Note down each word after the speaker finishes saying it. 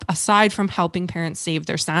aside from helping parents save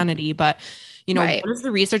their sanity. But, Right. what does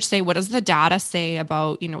the research say? What does the data say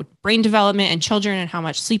about, brain development and children and how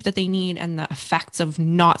much sleep that they need and the effects of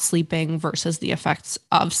not sleeping versus the effects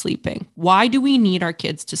of sleeping? Why do we need our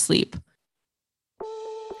kids to sleep?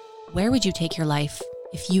 Where would you take your life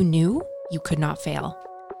if you knew you could not fail?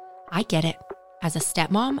 I get it. As a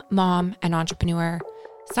stepmom, mom, and entrepreneur,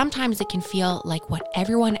 sometimes it can feel like what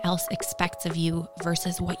everyone else expects of you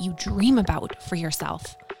versus what you dream about for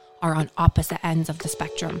yourself are on opposite ends of the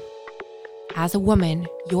spectrum. As a woman,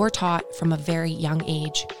 you're taught from a very young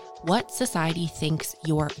age what society thinks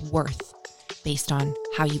you're worth based on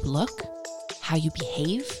how you look, how you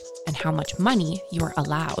behave, and how much money you're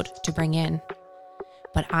allowed to bring in.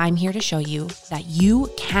 But I'm here to show you that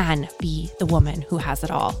you can be the woman who has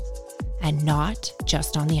it all, and not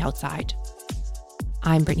just on the outside.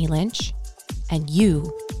 I'm Brittany Lynch, and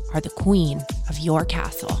you are the queen of your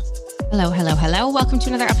castle. Hello, hello, hello. Welcome to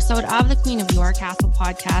another episode of the Queen of Your Castle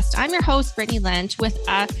podcast. I'm your host, Brittany Lynch, with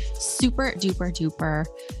a super duper.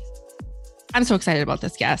 I'm so excited about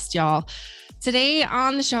this guest, y'all. Today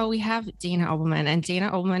on the show, we have Dana Obelman, and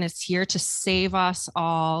Dana Obelman is here to save us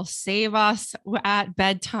all, save us at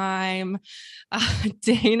bedtime.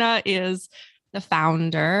 Dana is the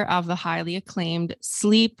founder of the highly acclaimed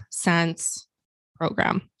Sleep Sense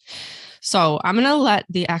program. So I'm going to let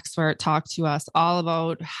the expert talk to us all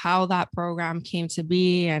about how that program came to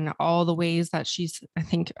be and all the ways that I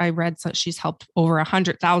think I read that she's helped over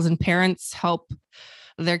 100,000 parents help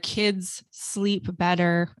their kids sleep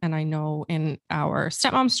better. And I know in our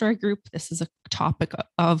Stepmom Story group, this is a topic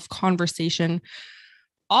of conversation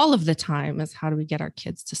all of the time, is how do we get our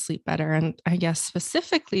kids to sleep better? And I guess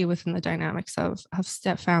specifically within the dynamics of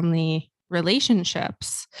step-family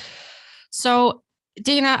relationships. So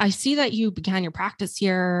Dana, I see that you began your practice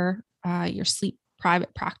here, your sleep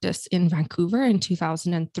private practice in Vancouver in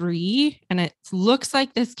 2003. And it looks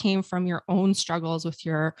like this came from your own struggles with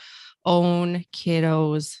your own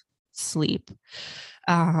kiddos' sleep.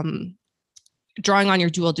 Drawing on your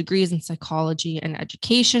dual degrees in psychology and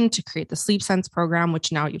education to create the Sleep Sense program,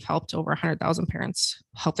 which now you've helped over 100,000 parents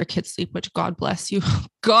help their kids sleep, which God bless you.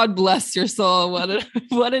 God bless your soul.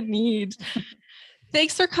 What a need.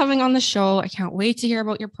 Thanks for coming on the show. I can't wait to hear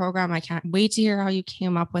about your program. I can't wait to hear how you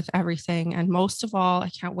came up with everything. And most of all, I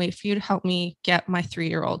can't wait for you to help me get my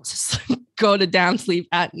 3-year-old to go to down sleep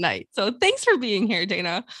at night. So thanks for being here,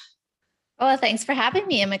 Dana. Oh, thanks for having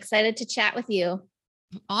me. I'm excited to chat with you.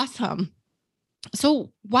 Awesome.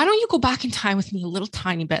 So why don't you go back in time with me a little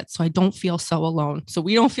tiny bit so I don't feel so alone. So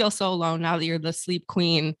we don't feel so alone now that you're the sleep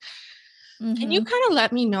queen. Mm-hmm. Can you kind of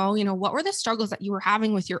let me know, what were the struggles that you were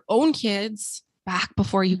having with your own kids back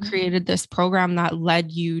before you created this program that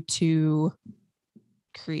led you to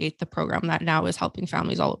create the program that now is helping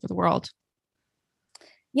families all over the world?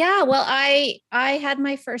 Yeah, well, I had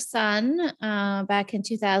my first son back in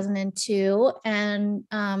 2002 and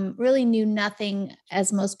really knew nothing,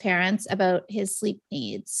 as most parents, about his sleep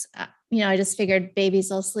needs. I just figured babies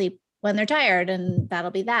will sleep when they're tired and that'll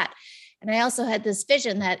be that. And I also had this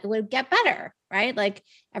vision that it would get better, right? Like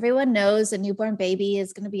everyone knows a newborn baby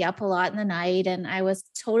is going to be up a lot in the night. And I was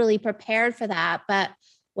totally prepared for that. But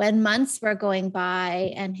when months were going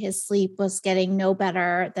by and his sleep was getting no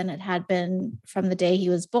better than it had been from the day he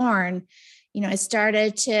was born, I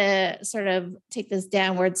started to sort of take this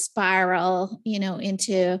downward spiral,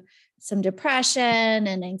 into some depression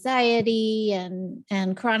and anxiety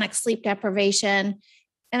and chronic sleep deprivation.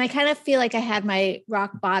 And I kind of feel like I had my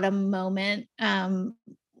rock bottom moment,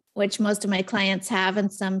 which most of my clients have,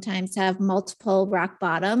 and sometimes have multiple rock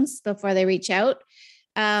bottoms before they reach out.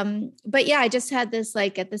 But yeah, I just had this,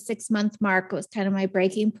 like at the 6-month mark was kind of my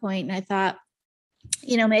breaking point. And I thought,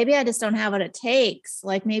 maybe I just don't have what it takes.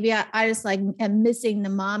 Like maybe I just am missing the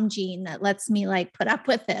mom gene that lets me put up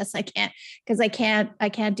with this. I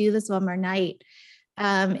can't do this one more night.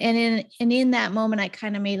 And in that moment, I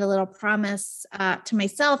kind of made a little promise to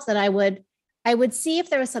myself that I would see if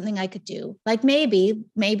there was something I could do. Like maybe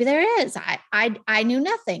there is. I knew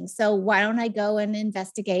nothing. So why don't I go and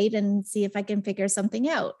investigate and see if I can figure something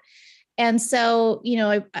out? And so,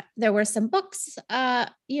 there were some books,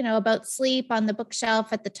 about sleep on the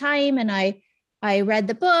bookshelf at the time. And I read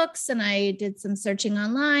the books and I did some searching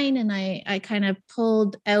online and I kind of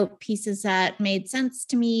pulled out pieces that made sense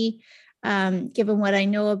to me, given what I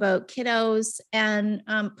know about kiddos, and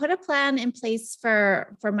put a plan in place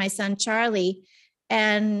for my son, Charlie,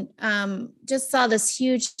 and just saw this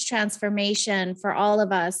huge transformation for all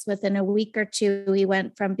of us. Within a week or two, he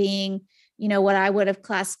went from being, what I would have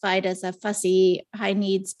classified as a fussy, high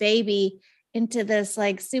needs baby into this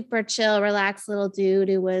like super chill, relaxed little dude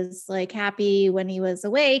who was like happy when he was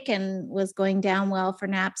awake and was going down well for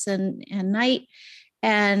naps and night.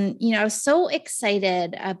 And, so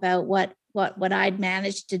excited about what I'd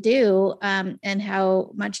managed to do, and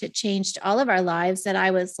how much it changed all of our lives, that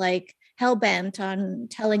I was like hell bent on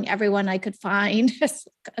telling everyone I could find,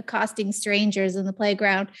 accosting strangers in the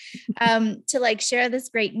playground, to like share this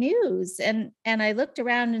great news. And I looked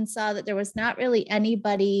around and saw that there was not really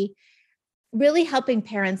anybody really helping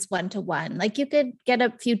parents one-to-one. Like you could get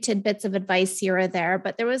a few tidbits of advice here or there,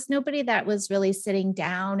 but there was nobody that was really sitting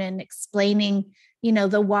down and explaining,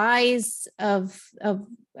 the whys of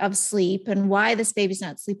sleep and why this baby's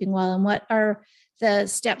not sleeping well and what are the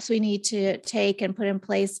steps we need to take and put in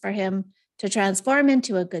place for him to transform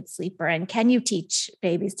into a good sleeper. And can you teach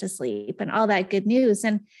babies to sleep and all that good news?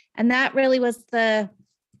 And that really was the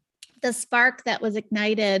spark that was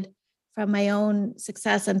ignited from my own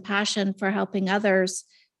success and passion for helping others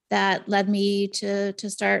that led me to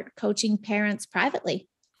start coaching parents privately.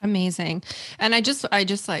 Amazing. And I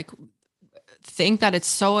just like think that it's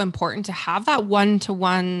so important to have that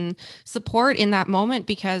one-to-one support in that moment,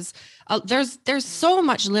 because there's so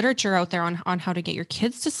much literature out there on how to get your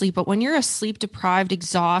kids to sleep. But when you're a sleep deprived,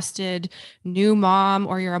 exhausted new mom,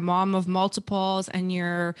 or you're a mom of multiples and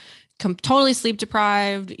you're totally sleep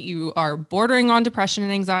deprived, you are bordering on depression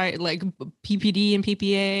and anxiety, like PPD and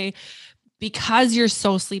PPA, because you're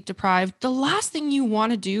so sleep deprived, the last thing you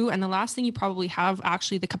want to do, and the last thing you probably have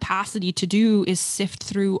actually the capacity to do, is sift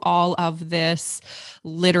through all of this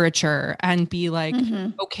literature and be like,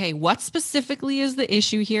 okay, what specifically is the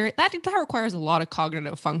issue here? That requires a lot of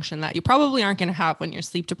cognitive function that you probably aren't going to have when you're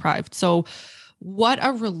sleep deprived. So what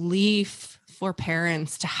a relief for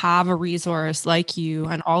parents to have a resource like you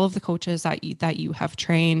and all of the coaches that you have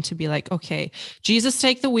trained to be like, okay, Jesus,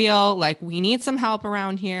 take the wheel. Like, we need some help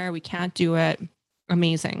around here. We can't do it.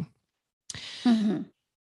 Amazing. Mm-hmm.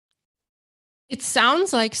 It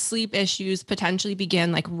sounds like sleep issues potentially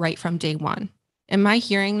begin like right from day one. Am I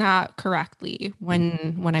hearing that correctly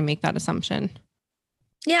when I make that assumption?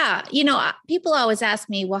 Yeah. People always ask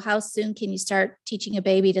me, well, how soon can you start teaching a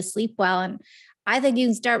baby to sleep well? And I think you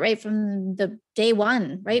can start right from day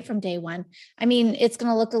one. I mean, it's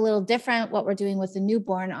going to look a little different what we're doing with the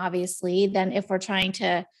newborn, obviously, than if we're trying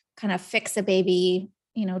to kind of fix a baby,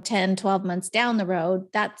 10, 12 months down the road.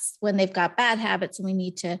 That's when they've got bad habits and we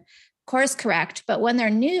need to course correct. But when they're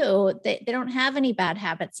new, they don't have any bad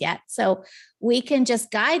habits yet. So we can just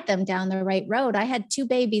guide them down the right road. I had 2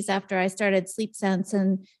 babies after I started Sleep Sense,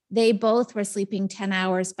 and they both were sleeping 10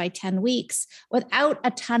 hours by 10 weeks without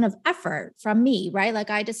a ton of effort from me, right? Like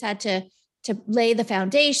I just had to lay the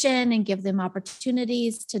foundation and give them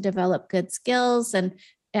opportunities to develop good skills and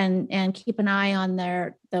keep an eye on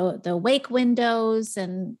the wake windows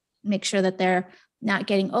and make sure that they're not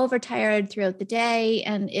getting overtired throughout the day.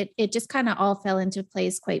 And it just kind of all fell into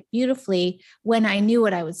place quite beautifully when I knew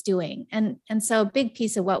what I was doing. And so a big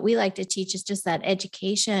piece of what we like to teach is just that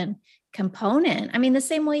education component. I mean, the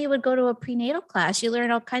same way you would go to a prenatal class, you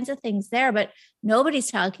learn all kinds of things there, but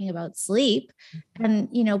nobody's talking about sleep. And,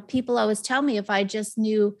 people always tell me if I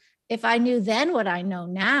knew then what I know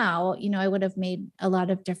now, I would have made a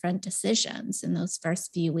lot of different decisions in those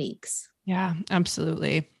first few weeks. Yeah,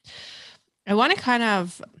 absolutely. I want to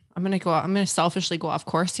I'm going to selfishly go off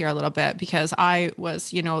course here a little bit, because I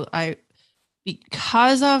was,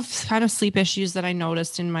 because of kind of sleep issues that I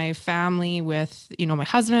noticed in my family with, my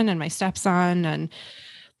husband and my stepson, and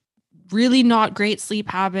really not great sleep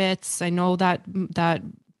habits. I know that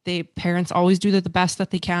parents always do the best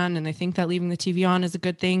that they can. And they think that leaving the TV on is a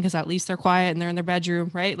good thing because at least they're quiet and they're in their bedroom,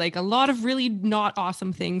 right? Like a lot of really not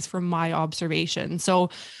awesome things from my observation. So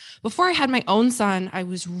before I had my own son, I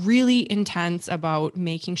was really intense about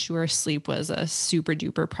making sure sleep was a super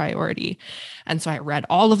duper priority. And so I read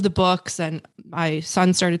all of the books, and my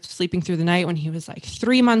son started sleeping through the night when he was like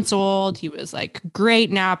 3 months old. He was like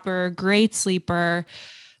great napper, great sleeper.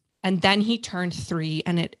 And then he turned 3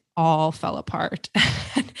 and it all fell apart.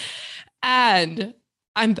 And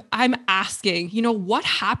I'm asking, what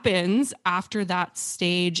happens after that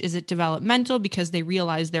stage? Is it developmental because they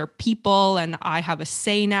realize they're people and I have a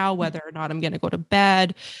say now whether or not I'm going to go to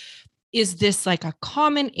bed? Is this like a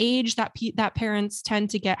common age that parents tend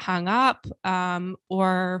to get hung up?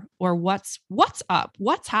 Or what's up?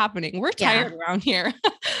 What's happening? We're tired around here.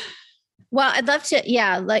 Well, I'd love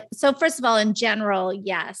to. So first of all, in general,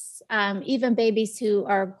 yes. Even babies who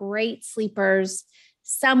are great sleepers,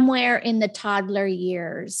 somewhere in the toddler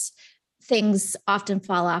years, things often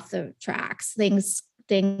fall off the tracks. Things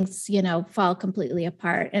things, fall completely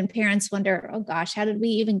apart, and parents wonder, oh gosh, how did we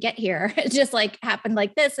even get here? It just like happened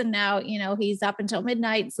like this. And now, he's up until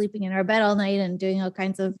midnight, sleeping in our bed all night and doing all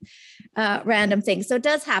kinds of random things. So it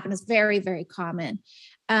does happen. It's very, very common.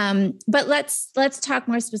 But let's talk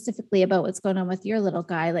more specifically about what's going on with your little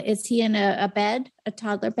guy. Is he in a bed, a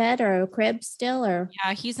toddler bed, or a crib still? Or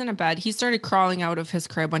yeah, he's in a bed. He started crawling out of his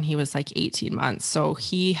crib when he was like 18 months. So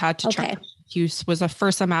he had to try. He was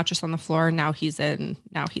first a mattress on the floor. Now he's in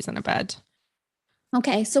a bed.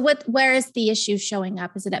 Okay. So where is the issue showing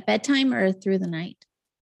up? Is it at bedtime or through the night?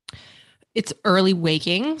 It's early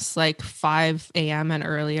wakings, like 5 a.m. and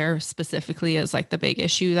earlier specifically is like the big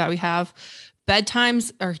issue that we have.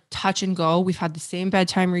 Bedtimes are touch and go. We've had the same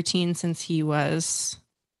bedtime routine since he was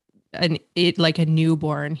like a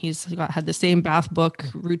newborn. Had the same bath book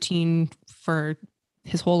routine for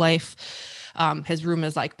his whole life. His room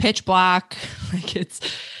is like pitch black. Like it's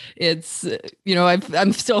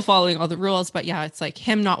I'm still following all the rules, but yeah, it's like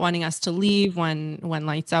him not wanting us to leave when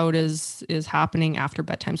lights out is happening after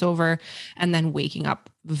bedtime's over, and then waking up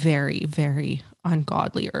very, very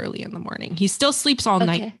ungodly early in the morning. He still sleeps all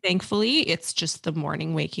night, thankfully. It's just the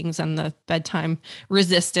morning wakings and the bedtime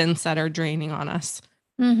resistance that are draining on us.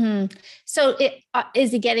 Mm-hmm. So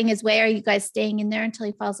is he getting his way? Are you guys staying in there until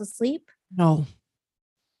he falls asleep? No.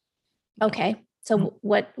 Okay. So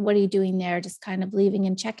what are you doing there? Just kind of leaving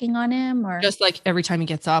and checking on him, or just like every time he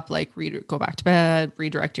gets up, like go back to bed,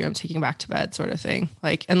 redirect you, I'm taking him back to bed sort of thing.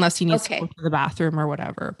 Like unless he needs to go to the bathroom or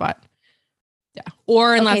whatever, but yeah.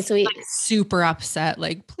 Or unless he's like super upset,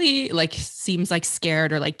 like please, like seems like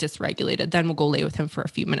scared or like dysregulated, then we'll go lay with him for a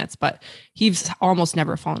few minutes, but he's almost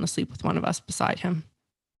never fallen asleep with one of us beside him.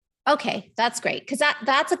 Okay. That's great. Cause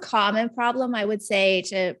that's a common problem, I would say,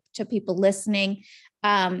 to people listening.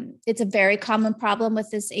 It's a very common problem with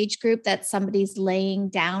this age group that somebody's laying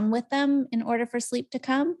down with them in order for sleep to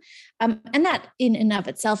come. And that in and of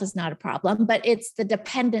itself is not a problem, but it's the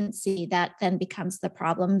dependency that then becomes the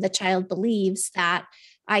problem. The child believes that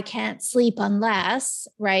I can't sleep unless,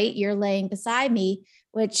 right, you're laying beside me,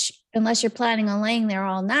 which unless you're planning on laying there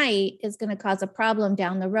all night is going to cause a problem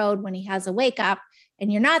down the road when he has a wake up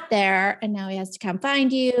and you're not there. And now he has to come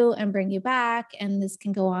find you and bring you back. And this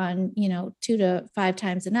can go on, 2 to 5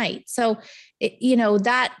 times a night. So,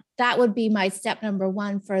 that would be my step number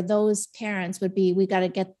one for those parents would be, we got to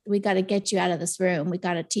get you out of this room. We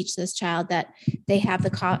got to teach this child that they have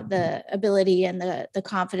the ability and the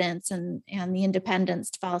confidence and the independence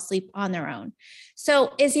to fall asleep on their own.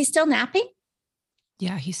 So is he still napping?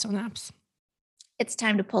 Yeah, he still naps. It's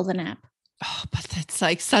time to pull the nap. Oh, but that's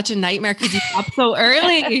like such a nightmare because he's up so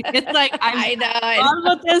early. It's like, I know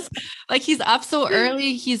about this. Like he's up so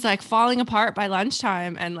early. He's like falling apart by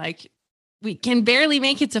lunchtime and like we can barely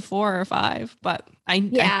make it to 4 or 5, but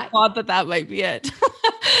I thought that might be it.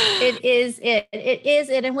 It is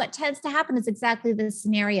it. And what tends to happen is exactly this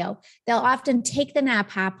scenario. They'll often take the nap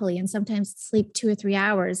happily and sometimes sleep 2 or 3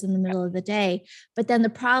 hours in the middle of the day. But then the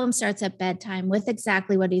problem starts at bedtime with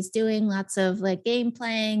exactly what he's doing. Lots of like game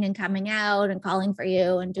playing and coming out and calling for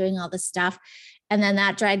you and doing all this stuff. And then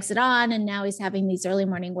that drags it on. And now he's having these early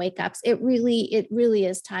morning wake ups. It really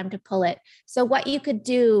is time to pull it. So what you could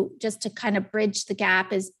do just to kind of bridge the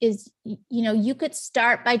gap is, you could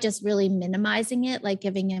start by just really minimizing it, like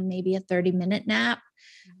giving him maybe a 30-minute nap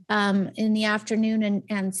in the afternoon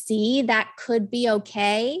and see that could be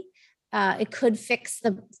okay. It could fix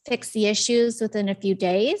the issues within a few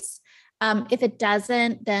days. If it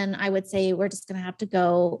doesn't, then I would say we're just going to have to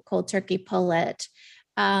go cold turkey pull it.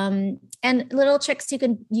 And little tricks you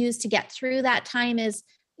can use to get through that time is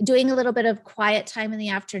doing a little bit of quiet time in the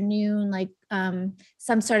afternoon, like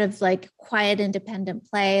some sort of like quiet independent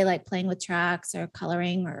play, like playing with tracks or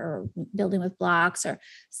coloring or building with blocks or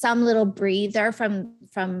some little breather from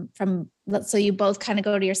so you both kind of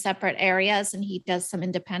go to your separate areas and he does some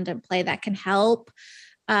independent play that can help.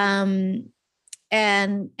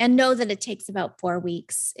 And know that it takes about 4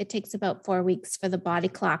 weeks. It takes about 4 weeks for the body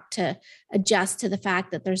clock to adjust to the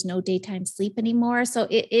fact that there's no daytime sleep anymore. So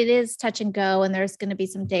it is touch and go. And there's going to be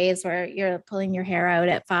some days where you're pulling your hair out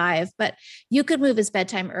at 5, but you could move his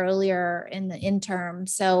bedtime earlier in the interim.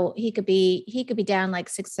 So he could be down like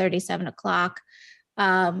 6:30, 7 o'clock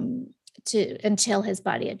until his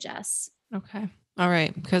body adjusts. Okay. All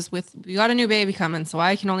right. Because we got a new baby coming, so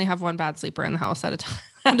I can only have one bad sleeper in the house at a time.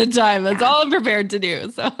 That's all I'm prepared to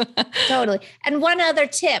do. So totally. And one other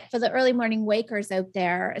tip for the early morning wakers out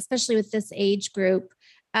there, especially with this age group,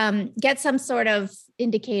 get some sort of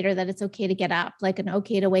indicator that it's okay to get up, like an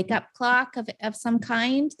okay to wake up clock of some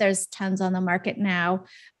kind. There's tons on the market now.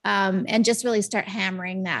 And just really start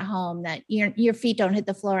hammering that home, that your feet don't hit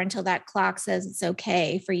the floor until that clock says it's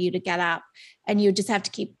okay for you to get up. And you just have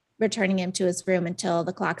to keep returning him to his room until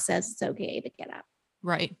the clock says it's okay to get up.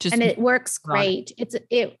 Right. And it works great.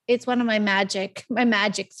 It's one of my magic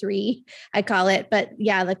 3, I call it. But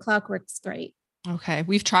yeah, the clock works great. Okay.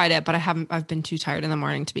 We've tried it, but I've been too tired in the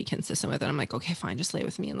morning to be consistent with it. I'm like, okay, fine. Just lay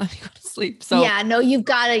with me and let me go to sleep. So yeah, no, you've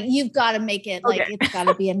got to make it like, it's got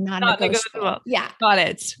to be a non-negotiable. Yeah. Got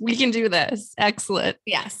it. We can do this. Excellent.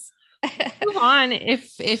 Yes. Move on,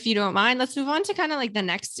 if you don't mind. Let's move on to kind of like the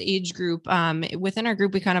next age group. Within our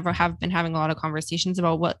group, we kind of have been having a lot of conversations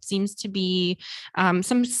about what seems to be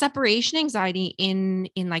some separation anxiety in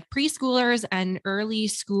like preschoolers and early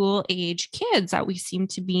school age kids that we seem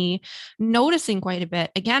to be noticing quite a bit.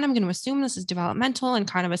 Again, I'm going to assume this is developmental and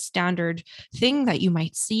kind of a standard thing that you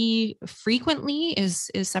might see frequently is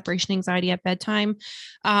separation anxiety at bedtime.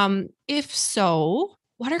 If so,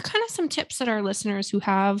 what are kind of some tips that our listeners who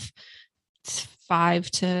have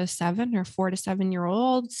 5 to 7 or 4 to 7 year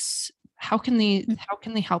olds, how can they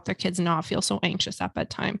help their kids not feel so anxious at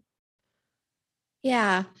bedtime?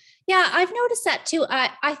 Yeah. Yeah. I've noticed that too.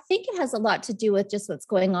 I think it has a lot to do with just what's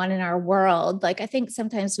going on in our world. Like, I think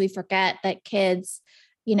sometimes we forget that kids,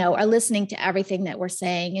 are listening to everything that we're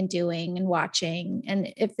saying and doing and watching.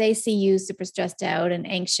 And if they see you super stressed out and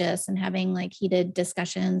anxious and having like heated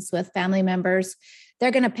discussions with family members,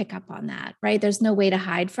 they're going to pick up on that, right? There's no way to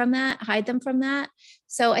hide them from that.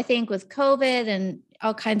 So I think with COVID and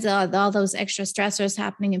all kinds of all those extra stressors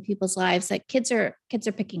happening in people's lives, like kids are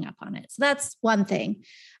picking up on it. So that's one thing.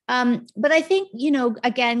 But I think,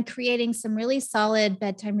 again, creating some really solid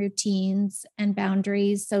bedtime routines and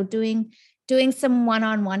boundaries. So doing some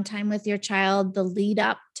one-on-one time with your child, the lead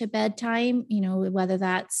up to bedtime, whether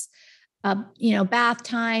that's, bath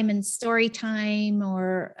time and story time,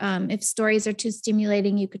 or if stories are too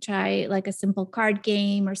stimulating, you could try like a simple card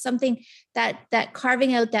game or something that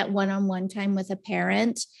carving out that one-on-one time with a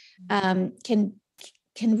parent can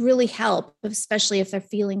really help, especially if they're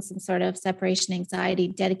feeling some sort of separation anxiety.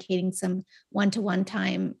 Dedicating some one-to-one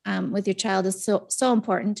time with your child is so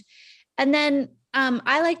important. And then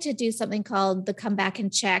I like to do something called the come back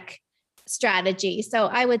and check strategy. So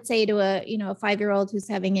I would say to a 5-year-old who's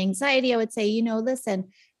having anxiety, I would say, listen,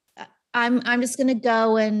 I'm just going to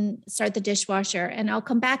go and start the dishwasher, and I'll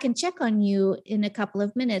come back and check on you in a couple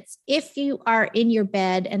of minutes if you are in your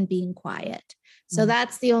bed and being quiet. So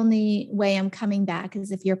that's the only way I'm coming back,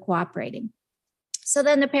 is if you're cooperating. So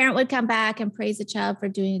then the parent would come back and praise the child for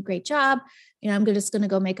doing a great job. I'm just going to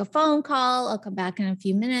go make a phone call. I'll come back in a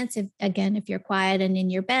few minutes. If you're quiet and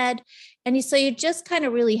in your bed. And so you just kind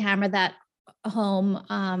of really hammer that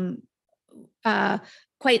home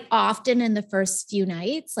quite often in the first few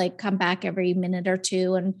nights, like come back every minute or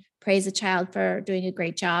two and praise a child for doing a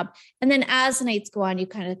great job. And then as the nights go on, you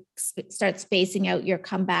kind of start spacing out your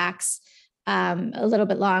comebacks a little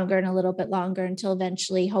bit longer and a little bit longer until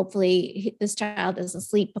eventually, hopefully, this child is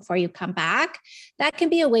asleep before you come back. That can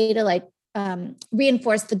be a way to like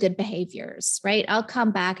reinforce the good behaviors, right? I'll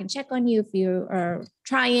come back and check on you if you are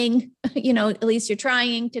trying, at least you're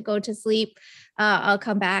trying to go to sleep. I'll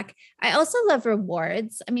come back. I also love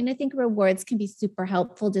rewards. I mean, I think rewards can be super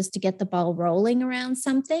helpful just to get the ball rolling around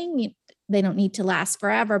something. They don't need to last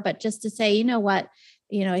forever, but just to say, you know what,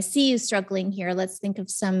 I see you struggling here. Let's think of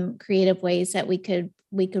some creative ways that we could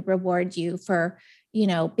reward you for,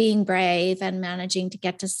 being brave and managing to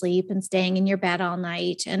get to sleep and staying in your bed all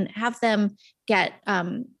night, and have them get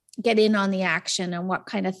in on the action and what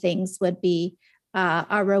kind of things would be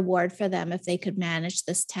a reward for them if they could manage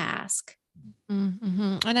this task.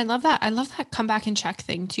 Mm-hmm. And I love that come back and check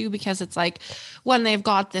thing too, because it's like when they've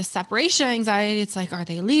got this separation anxiety, it's like, are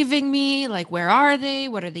they leaving me? Like, where are they?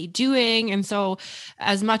 What are they doing? And so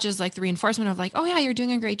as much as like the reinforcement of like, oh yeah, you're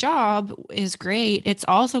doing a great job is great. It's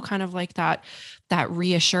also kind of like that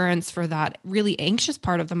reassurance for that really anxious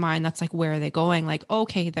part of the mind. That's like, where are they going? Like,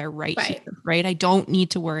 okay, they're right here, right? I don't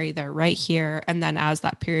need to worry. They're right here. And then as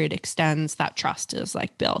that period extends, that trust is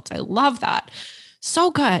like built. I love that.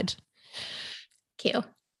 So good. You.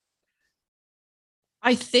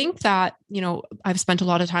 I think that, I've spent a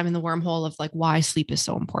lot of time in the wormhole of like why sleep is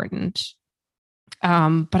so important.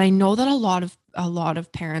 But I know that a lot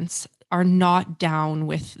of parents are not down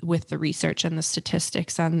with the research and the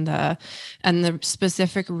statistics and the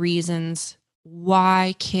specific reasons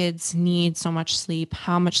why kids need so much sleep,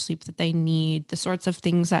 how much sleep that they need, the sorts of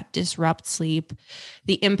things that disrupt sleep,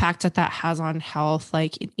 the impact that has on health,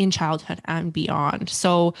 like in childhood and beyond.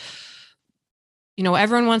 So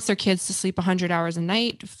everyone wants their kids to sleep 100 hours a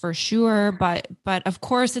night for sure. But of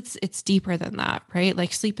course it's deeper than that, right?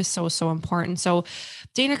 Like sleep is so, so important. So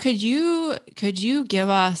Dana, could you give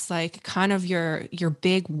us like kind of your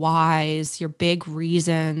big whys, your big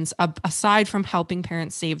reasons aside from helping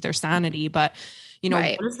parents save their sanity, but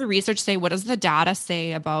Right. What does the research say? What does the data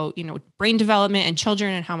say about, brain development in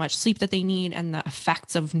children and how much sleep that they need and the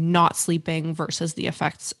effects of not sleeping versus the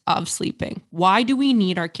effects of sleeping? Why do we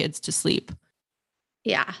need our kids to sleep?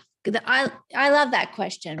 Yeah. I love that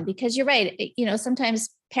question because you're right.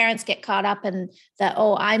 Sometimes parents get caught up in that,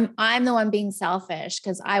 oh, I'm the one being selfish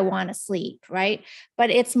because I want to sleep. Right.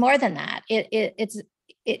 But it's more than that. It's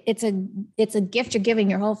a gift you're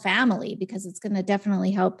giving your whole family because it's going to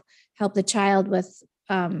definitely help the child with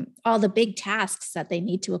all the big tasks that they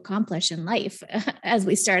need to accomplish in life as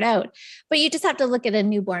we start out. But you just have to look at a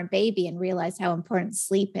newborn baby and realize how important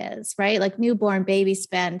sleep is, right? Like newborn babies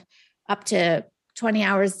spend up to 20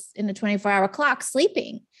 hours in a 24-hour clock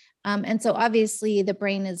sleeping. And so obviously the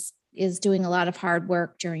brain is doing a lot of hard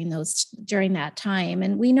work during that time.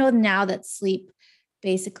 And we know now that sleep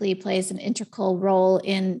basically plays an integral role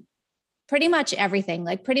in pretty much everything,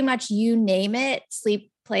 like pretty much you name it, sleep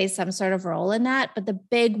plays some sort of role in that. But the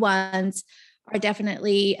big ones are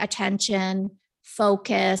definitely attention,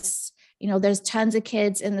 focus. There's tons of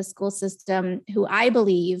kids in the school system who I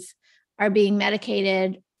believe are being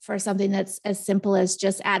medicated for something that's as simple as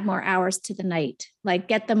just add more hours to the night, like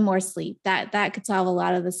get them more sleep. That could solve a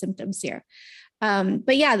lot of the symptoms here.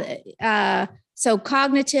 But yeah, so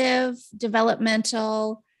cognitive,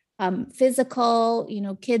 developmental, physical,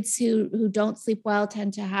 kids who don't sleep well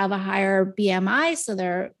tend to have a higher BMI. So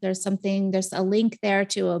there's a link there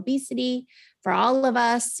to obesity for all of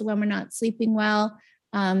us when we're not sleeping well.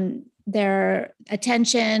 Their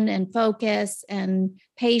attention and focus and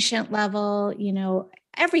patient level,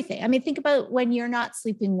 everything. I mean, think about when you're not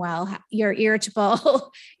sleeping well, you're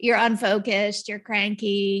irritable, you're unfocused, you're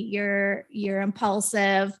cranky, you're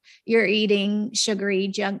impulsive, you're eating sugary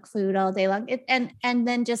junk food all day long. And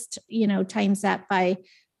then just, times that by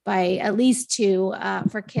at least 2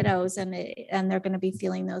 for kiddos and they're going to be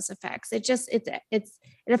feeling those effects. It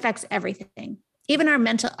affects everything. Even our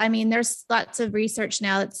mental, I mean, there's lots of research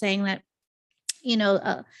now that's saying that,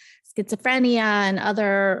 schizophrenia and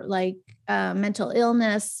other like mental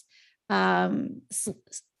illness, often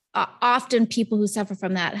people who suffer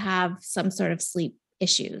from that have some sort of sleep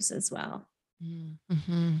issues as well.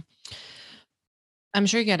 Mm-hmm. I'm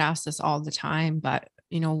sure you get asked this all the time, but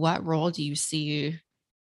what role do you see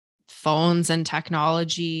phones and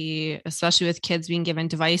technology, especially with kids being given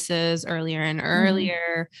devices earlier and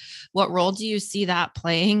earlier? What role do you see that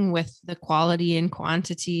playing with the quality and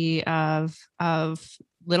quantity of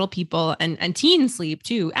little people and teen sleep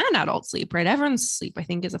too, and adult sleep, right? Everyone's sleep, I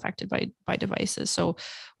think, is affected by devices. So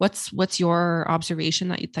what's your observation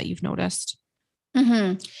that you've noticed?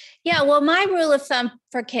 Mm-hmm. Yeah, well, my rule of thumb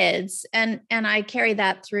for kids, and I carry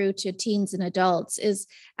that through to teens and adults, is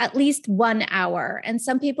at least 1 hour. And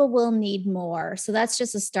some people will need more. So that's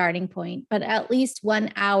just a starting point. But at least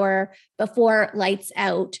 1 hour before lights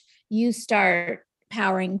out, you start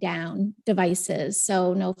powering down devices.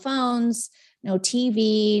 So no phones, no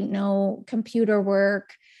TV, no computer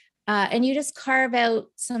work. And you just carve out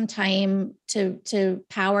some time to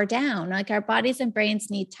power down. Like our bodies and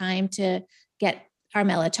brains need time to get our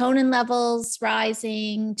melatonin levels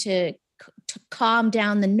rising, to calm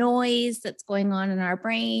down the noise that's going on in our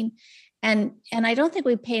brain. And I don't think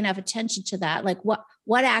we pay enough attention to that. Like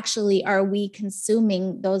what actually are we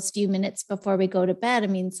consuming those few minutes before we go to bed? I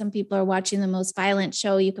mean, some people are watching the most violent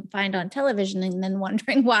show you can find on television and then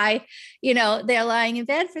wondering why, they're lying in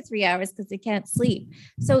bed for 3 hours because they can't sleep.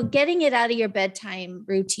 So getting it out of your bedtime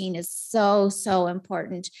routine is so, so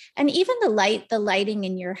important. And even the lighting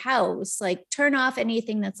in your house, like turn off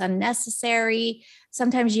anything that's unnecessary.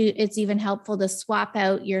 Sometimes it's even helpful to swap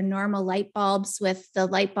out your normal light bulbs with the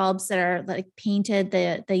light bulbs that are like painted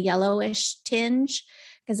the yellowish tinge,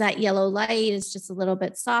 because that yellow light is just a little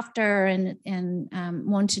bit softer and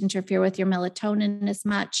won't interfere with your melatonin as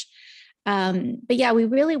much. But yeah, we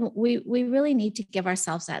really need to give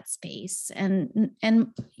ourselves that space, and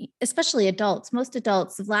especially adults. Most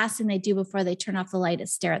adults, the last thing they do before they turn off the light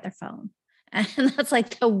is stare at their phone, and that's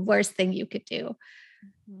like the worst thing you could do.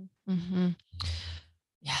 Mm-hmm.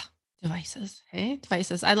 Yeah. Devices. Hey,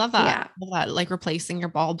 devices. I love that. Yeah. I love that. Like replacing your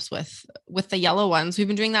bulbs with the yellow ones. We've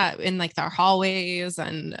been doing that in like our hallways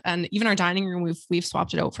and even our dining room. We've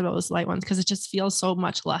swapped it out for those light ones because it just feels so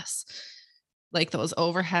much less like those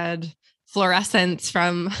overhead fluorescents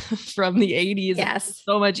from the 80s. Yes. It's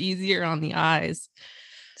so much easier on the eyes.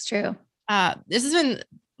 It's true. This has been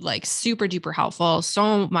like super duper helpful.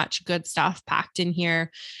 So much good stuff packed in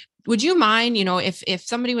here. Would you mind, if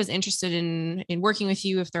somebody was interested in working with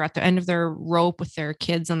you, if they're at the end of their rope with their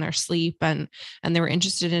kids and their sleep and they were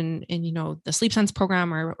interested in the Sleep Sense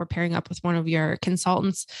program or pairing up with one of your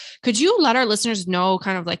consultants, could you let our listeners know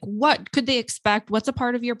kind of like what could they expect? What's a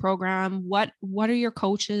part of your program? What are your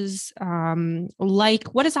coaches like?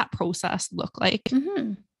 What does that process look like?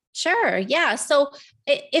 Mm-hmm. Sure. Yeah. So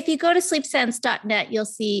if you go to sleepsense.net, you'll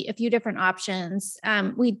see a few different options.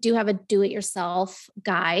 We do have a do-it-yourself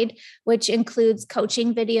guide, which includes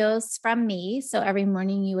coaching videos from me. So every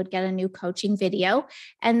morning you would get a new coaching video,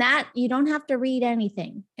 and that you don't have to read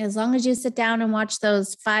anything. As long as you sit down and watch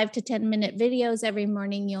those 5 to 10 minute videos every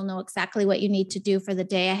morning, you'll know exactly what you need to do for the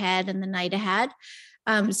day ahead and the night ahead.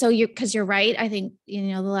 Because you're right. I think,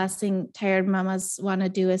 the last thing tired mamas want to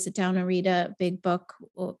do is sit down and read a big book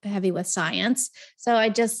heavy with science. So I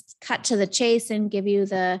just cut to the chase and give you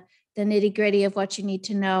the nitty gritty of what you need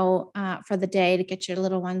to know for the day to get your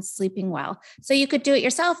little ones sleeping well. So you could do it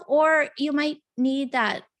yourself, or you might need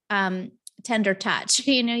that tender touch.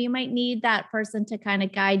 You might need that person to kind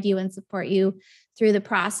of guide you and support you through the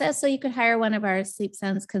process. So you could hire one of our Sleep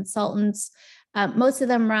Sense consultants. Most of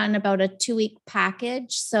them run about a 2-week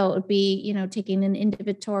package. So it would be, taking an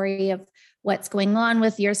inventory of what's going on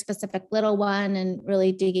with your specific little one and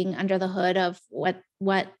really digging under the hood of what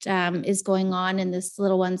is going on in this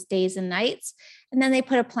little one's days and nights. And then they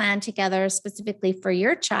put a plan together specifically for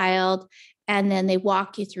your child. And then they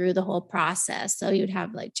walk you through the whole process. So you'd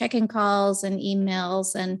have like check-in calls and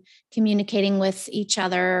emails and communicating with each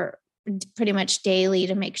other pretty much daily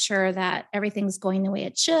to make sure that everything's going the way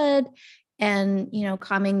it should. And,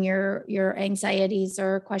 calming your anxieties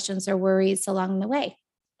or questions or worries along the way.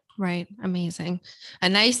 Right. Amazing. A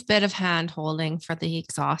nice bit of hand holding for the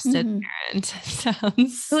exhausted parent.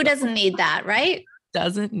 Who doesn't need that, right?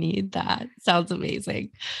 Doesn't need that. Sounds amazing.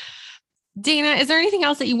 Dana, is there anything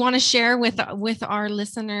else that you want to share with our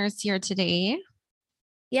listeners here today?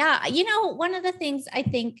 Yeah. One of the things I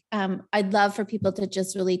think I'd love for people to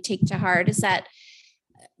just really take to heart is that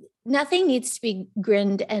nothing needs to be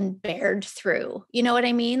grinned and bared through. You know what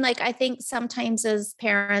I mean? Like, I think sometimes as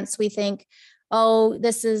parents, we think, oh,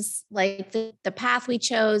 this is like the path we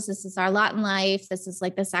chose. This is our lot in life. This is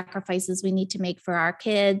like the sacrifices we need to make for our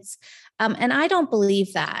kids. And I don't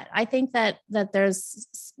believe that. I think that there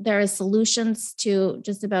are solutions to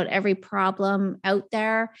just about every problem out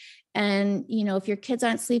there. And, if your kids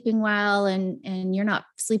aren't sleeping well and you're not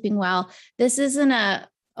sleeping well, this isn't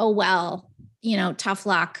tough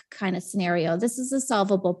luck kind of scenario. This is a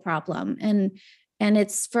solvable problem, and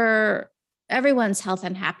it's for everyone's health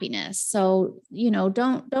and happiness. So,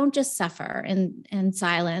 don't just suffer in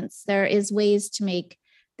silence. There is ways to make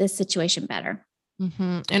this situation better.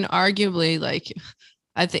 Mm-hmm. And arguably, like,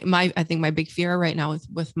 I think my big fear right now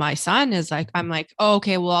with my son is like, I'm like, oh,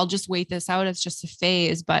 okay, well, I'll just wait this out. It's just a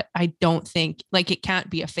phase, but I don't think like it can't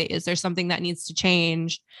be a phase. There's something that needs to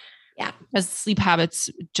change. Yeah. Because sleep habits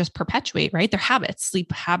just perpetuate, right? They're habits.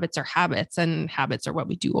 Sleep habits are habits, and habits are what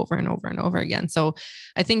we do over and over and over again. So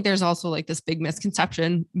I think there's also like this big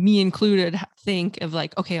misconception, me included, think of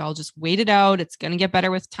like, okay, I'll just wait it out. It's going to get better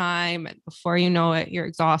with time. And before you know it, you're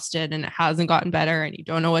exhausted and it hasn't gotten better and you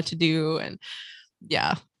don't know what to do. And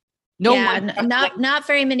not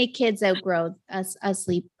very many kids outgrow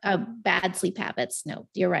bad sleep habits. No,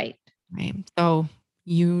 you're right. Right. So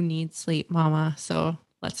you need sleep, mama. So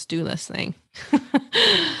let's do this thing.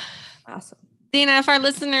 Awesome. Dana, if our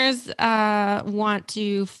listeners want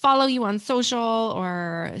to follow you on social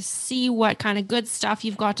or see what kind of good stuff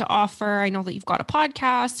you've got to offer, I know that you've got a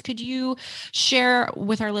podcast. Could you share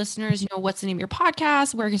with our listeners, what's the name of your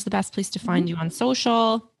podcast? Where is the best place to find you on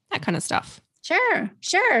social? That kind of stuff.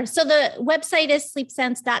 Sure. So the website is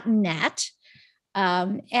sleepsense.net.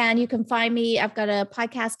 And you can find me. I've got a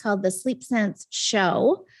podcast called The Sleep Sense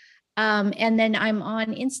Show. And then I'm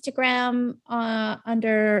on Instagram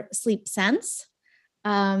under Sleep Sense,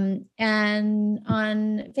 and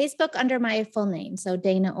on Facebook under my full name. So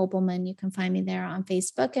Dana Opelman, you can find me there on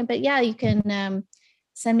Facebook. You can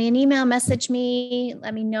send me an email, message me,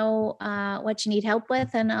 let me know what you need help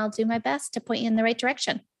with, and I'll do my best to point you in the right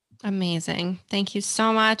direction. Amazing. Thank you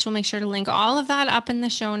so much. We'll make sure to link all of that up in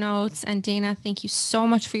the show notes. And Dana, thank you so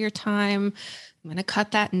much for your time. I'm going to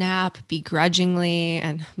cut that nap begrudgingly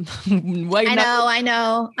and I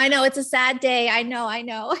know. It's a sad day. I know.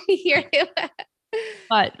 I hear you.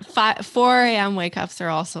 But 4 a.m. wake ups are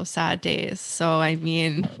also sad days. So, I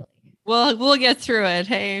mean, we'll get through it.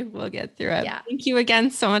 Hey, we'll get through it. Yeah. Thank you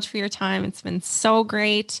again so much for your time. It's been so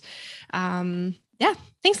great.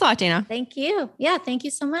 Thanks a lot, Dana. Thank you. Yeah. Thank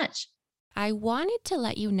you so much. I wanted to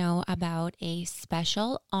let you know about a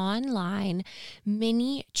special online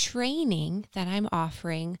mini training that I'm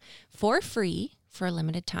offering for free for a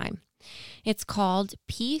limited time. It's called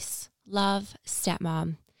Peace, Love,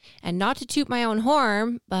 Stepmom. And not to toot my own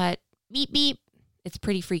horn, but beep, beep, it's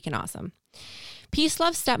pretty freaking awesome. Peace,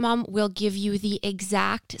 Love, Stepmom will give you the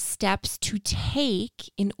exact steps to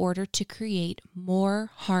take in order to create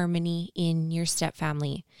more harmony in your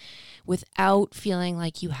stepfamily without feeling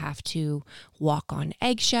like you have to walk on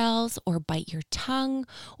eggshells or bite your tongue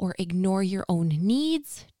or ignore your own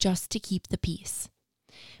needs just to keep the peace.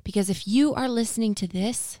 Because if you are listening to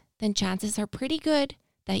this, then chances are pretty good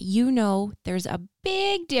that you know there's a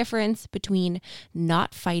big difference between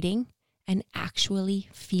not fighting and actually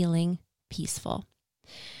feeling peaceful.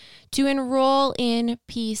 To enroll in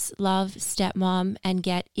Peace, Love, Stepmom and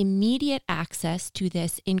get immediate access to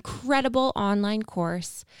this incredible online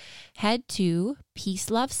course, head to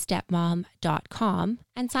peacelovestepmom.com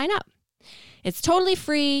and sign up. It's totally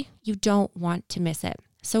free. You don't want to miss it.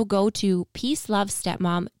 So go to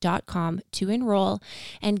peacelovestepmom.com to enroll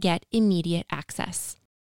and get immediate access.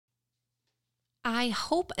 I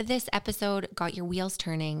hope this episode got your wheels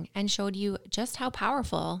turning and showed you just how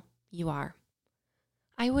powerful you are.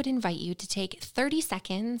 I would invite you to take 30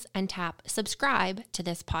 seconds and tap subscribe to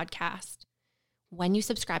this podcast. When you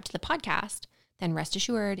subscribe to the podcast, then rest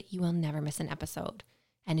assured you will never miss an episode.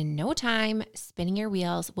 And in no time, spinning your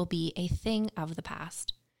wheels will be a thing of the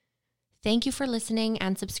past. Thank you for listening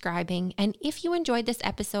and subscribing. And if you enjoyed this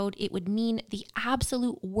episode, it would mean the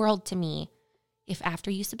absolute world to me if after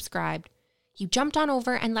you subscribed, you jumped on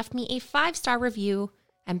over and left me a 5-star review,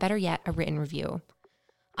 and better yet, a written review.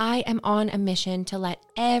 I am on a mission to let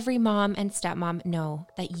every mom and stepmom know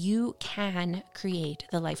that you can create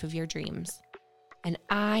the life of your dreams. And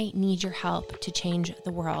I need your help to change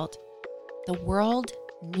the world. The world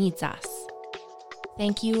needs us.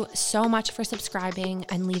 Thank you so much for subscribing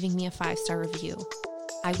and leaving me a 5-star review.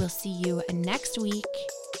 I will see you next week.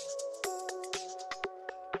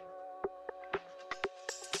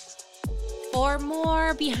 For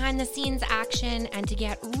more behind the scenes action and to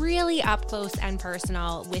get really up close and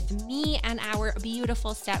personal with me and our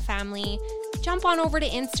beautiful step family, jump on over to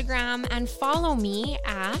Instagram and follow me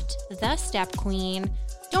at The Step Queen.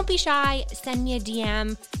 Don't be shy, send me a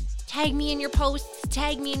DM, tag me in your posts,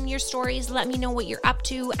 tag me in your stories, let me know what you're up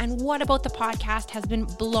to and what about the podcast has been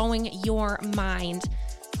blowing your mind.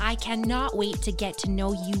 I cannot wait to get to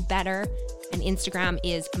know you better, and Instagram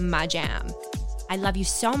is my jam. I love you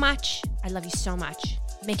so much. I love you so much.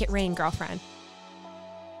 Make it rain, girlfriend.